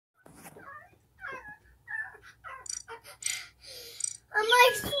I'm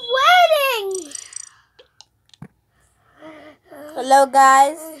like sweating. Hello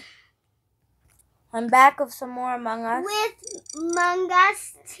guys. I'm back with some more Among Us. With Among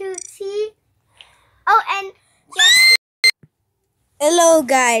Us Tootsie. Oh, and Jesse. Hello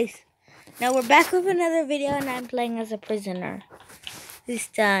guys. Now we're back with another video and I'm playing as a prisoner this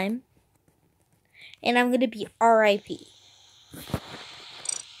time. And I'm gonna be RIP.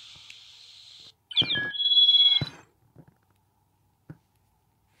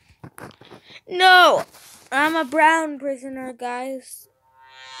 No! I'm a brown prisoner, guys.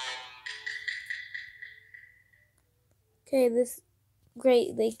 Okay, this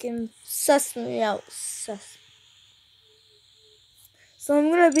great, they can suss me out. Sus. So I'm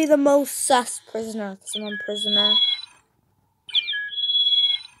gonna be the most sus prisoner, because I'm a prisoner.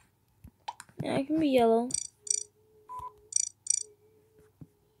 Yeah, I can be yellow.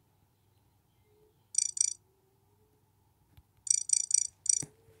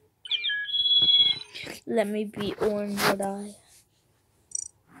 Let me be orange, would I?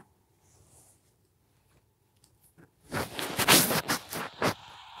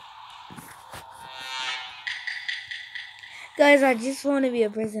 Guys, I just want to be a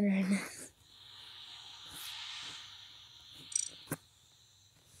prisoner in this.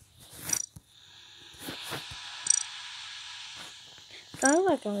 Sounds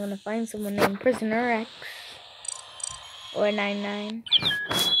like I'm gonna find someone named Prisoner X or 99.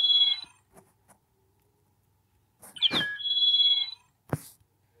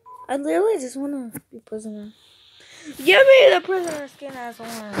 I literally just want to be prisoner. Give me the prisoner skin as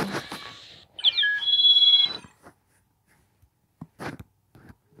orange.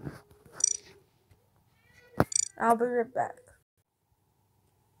 I'll be right back.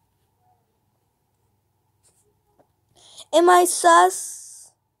 Am I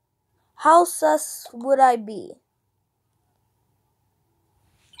sus? How sus would I be?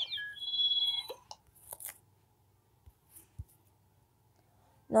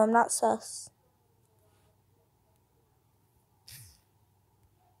 No, I'm not sus.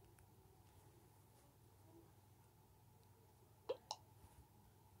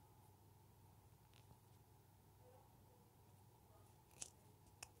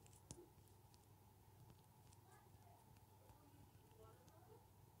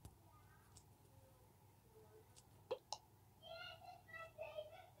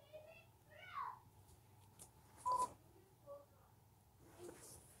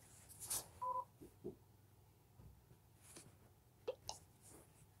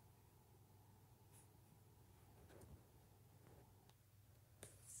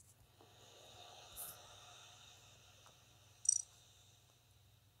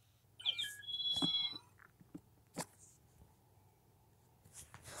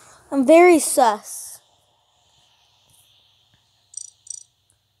 I'm very sus.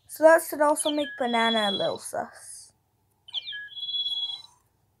 So that should also make banana a little sus.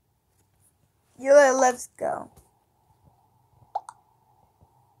 Yeah, let's go.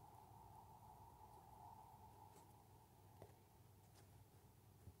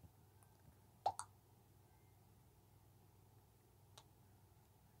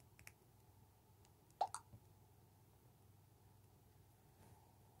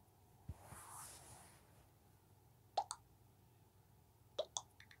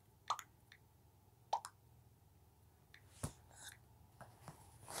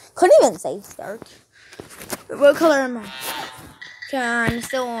 Couldn't even say start. What color am I? Okay, I'm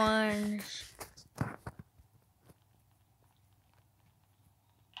still orange.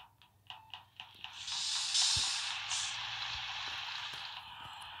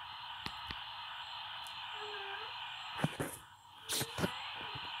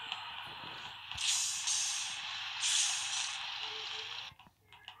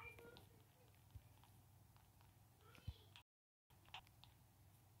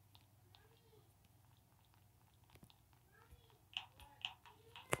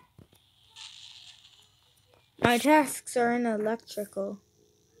 My tasks are in electrical.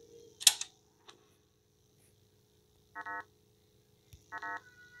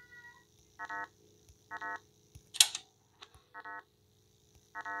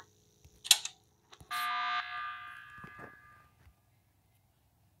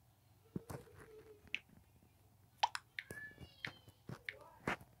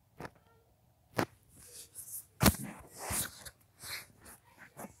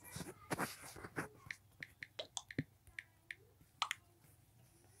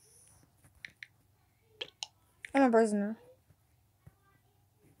 I'm a prisoner.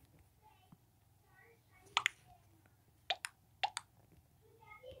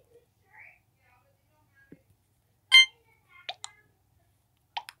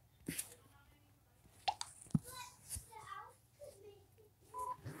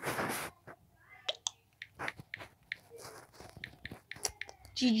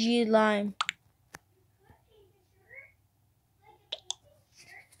 GG Lime.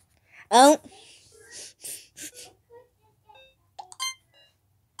 Oh.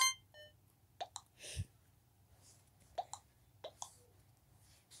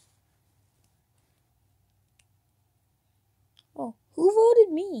 Oh, who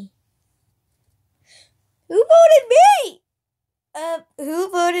voted me? Who voted me? Who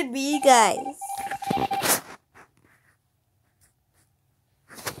voted me, guys?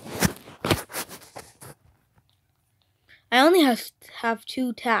 I only have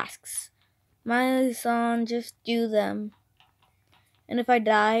 2 tasks. Might on just do them. And if I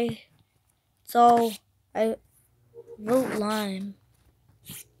die, so I vote Lime.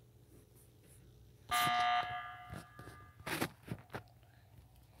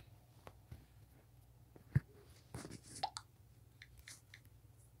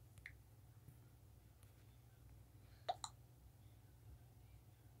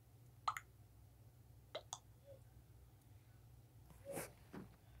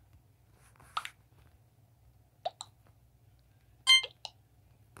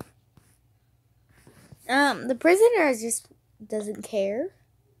 The prisoner just doesn't care.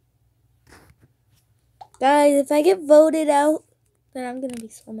 Guys, if I get voted out, then I'm gonna be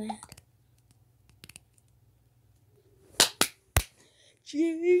so mad.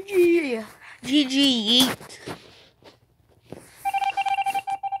 GG. GG yeet.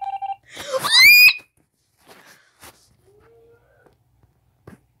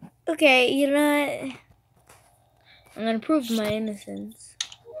 Okay, you know what? I'm gonna prove my innocence.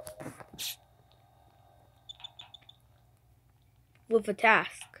 With a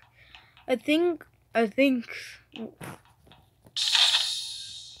task. I think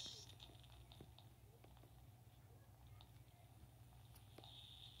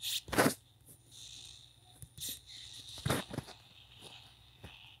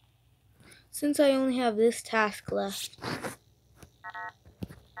since I only have this task left.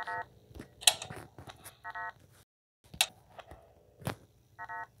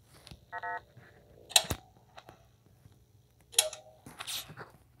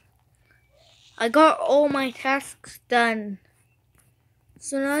 I got all my tasks done.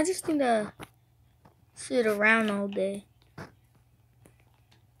 So now I just need to sit around all day.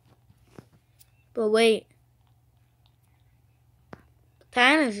 But wait.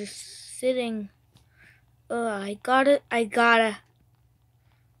 Diana's just sitting. I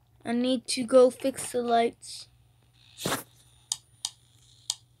need to go fix the lights.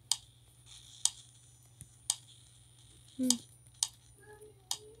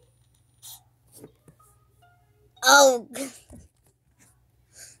 Oh.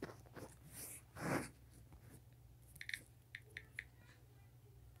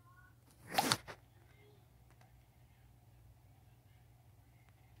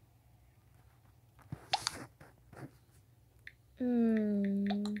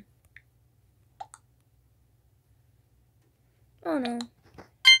 Oh no.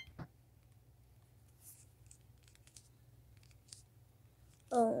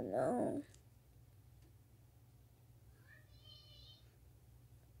 Oh no.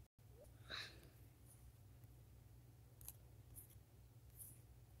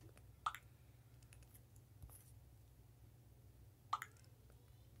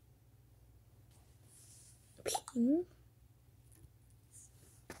 Pink.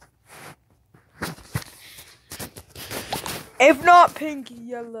 If not pink,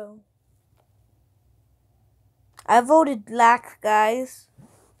 yellow. I voted black, guys.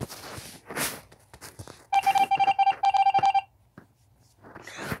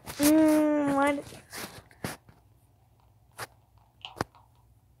 What?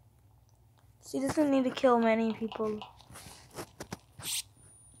 She doesn't need to kill many people.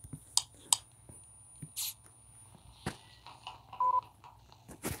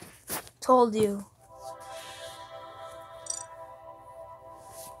 Told you.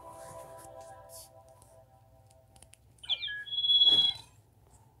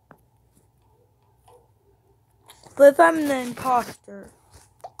 But if I'm the imposter,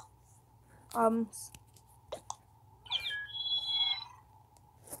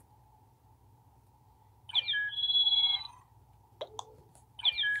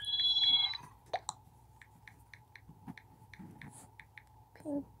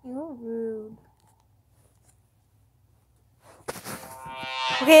 Pink, you're rude.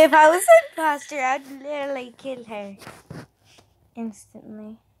 Okay, if I was an imposter, I'd literally kill her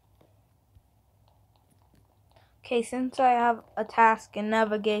instantly. Okay, since I have a task in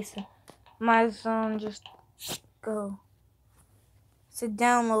navigation, might as well just go. It's a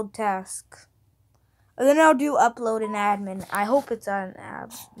download task. And then I'll do upload and admin. I hope it's on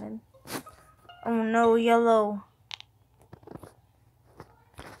admin. Oh no, yellow.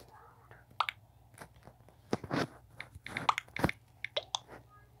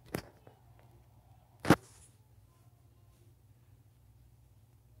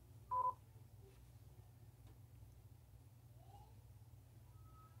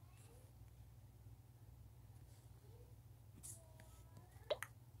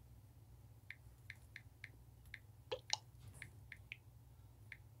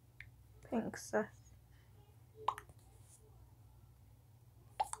 Pink sus.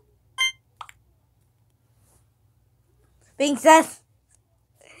 Pink sus.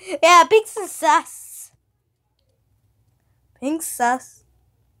 Yeah, pink sus. Pink sus.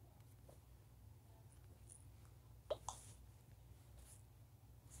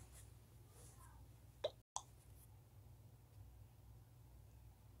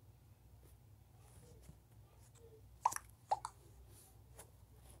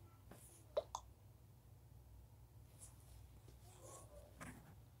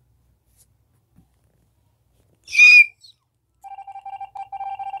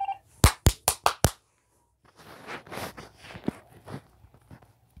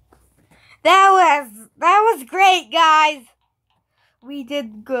 That was great, guys. We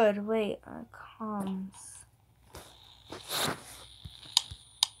did good. Wait, comms.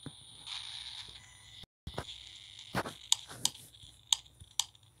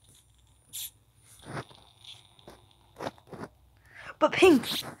 But pink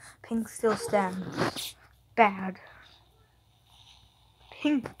still stands. Bad.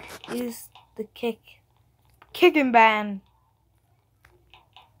 Pink is the kicking ban.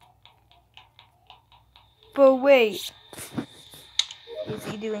 But wait. Is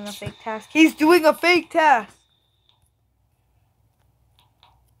he doing a fake task? He's doing a fake task!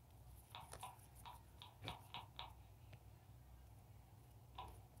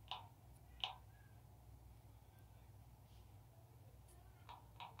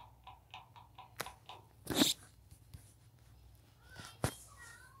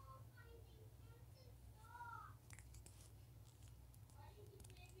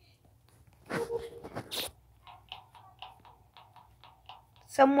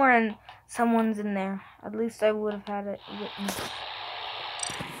 Someone's in there. At least I would have had it written.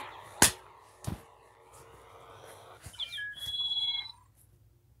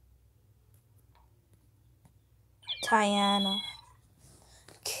 Tiana.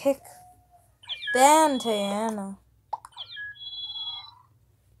 Ban Tiana.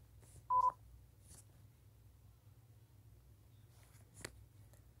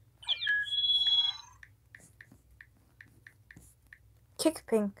 Kick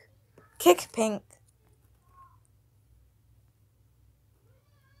pink.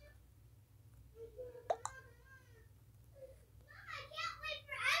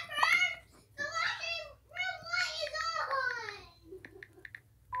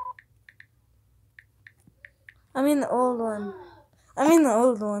 I mean the old one.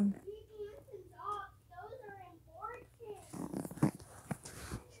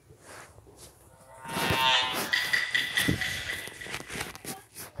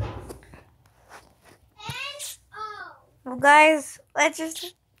 Well, guys, let's just...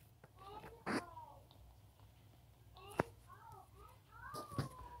 Jesse,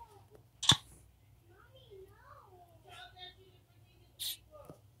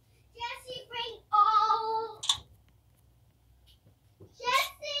 bring all.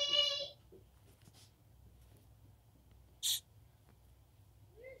 Jesse.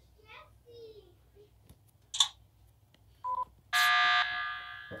 Where's Jesse?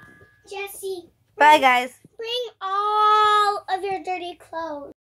 Jesse. Bye, guys. Bring all of your dirty clothes.